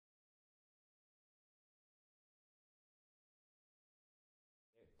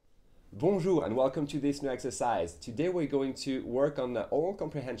Bonjour and welcome to this new exercise. Today we're going to work on the oral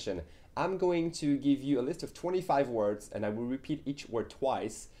comprehension. I'm going to give you a list of 25 words and I will repeat each word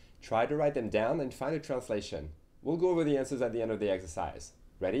twice. Try to write them down and find a translation. We'll go over the answers at the end of the exercise.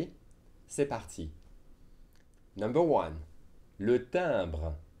 Ready? C'est parti. Number 1. Le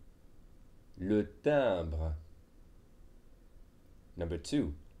timbre. Le timbre. Number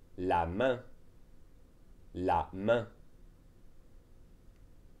 2. La main. La main.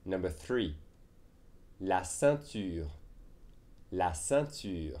 Number 3. La ceinture. La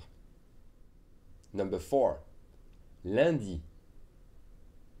ceinture. Number 4. Lundi.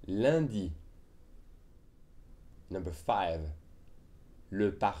 Lundi. Number 5.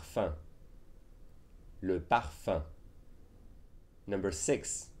 Le parfum. Le parfum. Number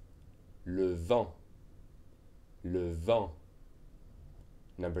 6. Le vent. Le vent.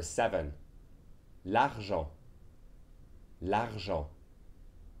 Number 7. L'argent. L'argent.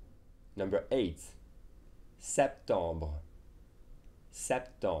 Number 8. Septembre.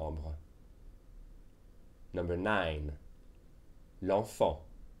 Septembre. Number 9. L'enfant.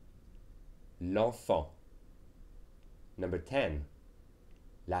 L'enfant. Number 10.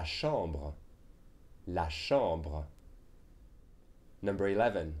 La chambre. La chambre. Number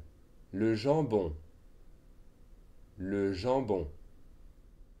 11. Le jambon. Le jambon.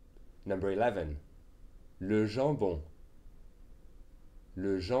 Number 11. Le jambon.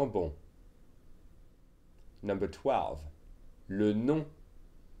 Le jambon. Number 12. Le nom.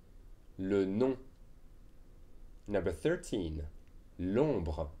 Le nom. Number 13.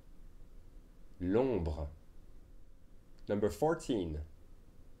 L'ombre. L'ombre. Number 14.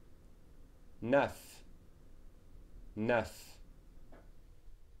 Neuf. Neuf.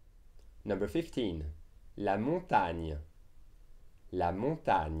 Number 15. La montagne. La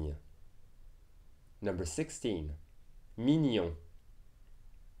montagne. Number 16. Mignon.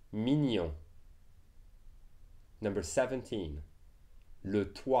 Mignon. Number 17. Le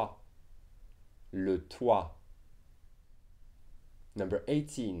toit. Le toit. Number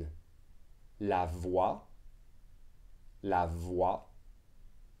 18. La voix. La voix.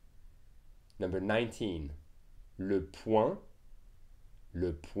 Number 19. Le point.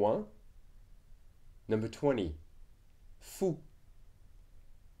 Le point. Number 20. Fou.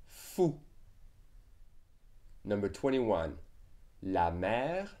 Fou. Number 21. La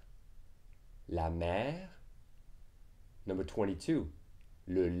mer. La mer. Number 22.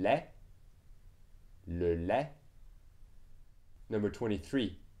 Le lait. Le lait. Number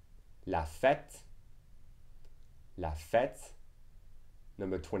 23. La fête. La fête.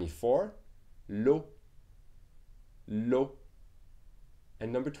 Number 24. L'eau. L'eau.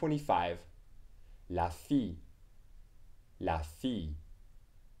 And number 25. La fille. La fille.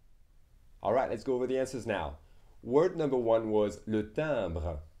 All right, let's go over the answers now. Word number 1 was le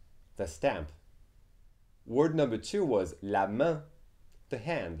timbre, the stamp. Word number 2 was la main, the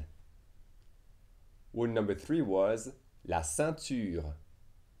hand. Word number 3 was la ceinture,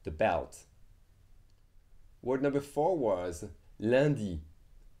 the belt. Word number 4 was lundi,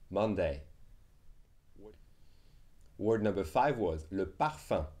 Monday. Word number 5 was le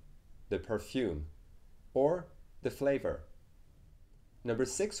parfum, the perfume, or the flavor. Number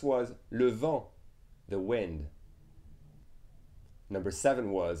 6 was le vent, the wind. Number 7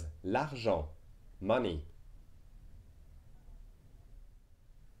 was l'argent, money.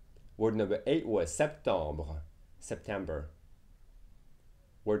 Word number 8 was septembre, September.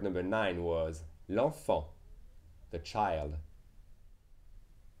 Word number 9 was l'enfant, the child.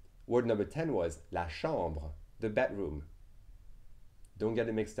 Word number 10 was la chambre, the bedroom. Don't get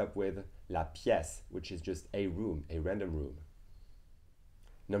it mixed up with la pièce, which is just a room, a random room.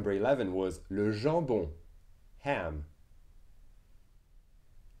 Number 11 was le jambon, ham.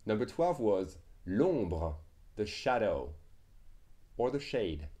 Number 12 was l'ombre, the shadow, or the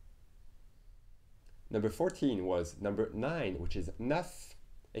shade. Number 14 was number 9, which is neuf.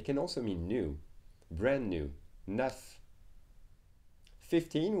 It can also mean new, brand new, neuf.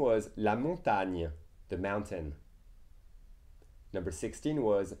 15 was la montagne, the mountain. Number 16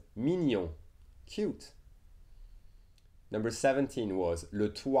 was mignon, cute. Number 17 was le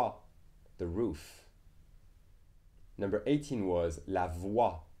toit, the roof. Number 18 was la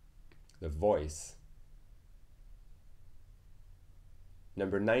voix, the voice.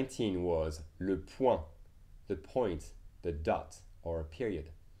 Number 19 was le point, the point, the dot, or a period.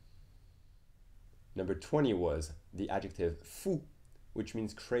 Number 20 was the adjective fou, which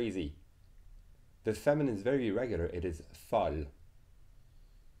means crazy. The feminine is very irregular, it is folle.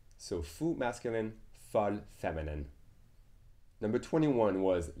 So fou masculine, folle feminine. Number 21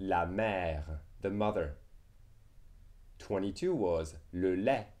 was la mère, the mother. 22 was le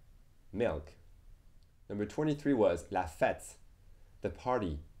lait, milk. Number 23 was la fête, the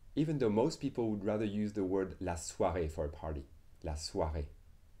party, even though most people would rather use the word la soirée for a party. La soirée.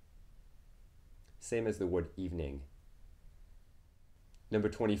 Same as the word evening. Number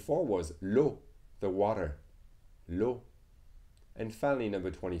 24 was l'eau, the water. L'eau. And finally,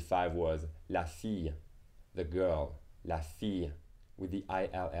 number 25 was la fille, the girl. La fille, with the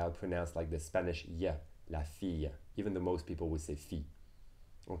ILL pronounced like the Spanish y, la fille, even though most people would say fille.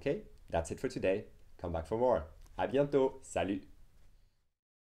 Okay, that's it for today. Come back for more. À bientôt. Salut.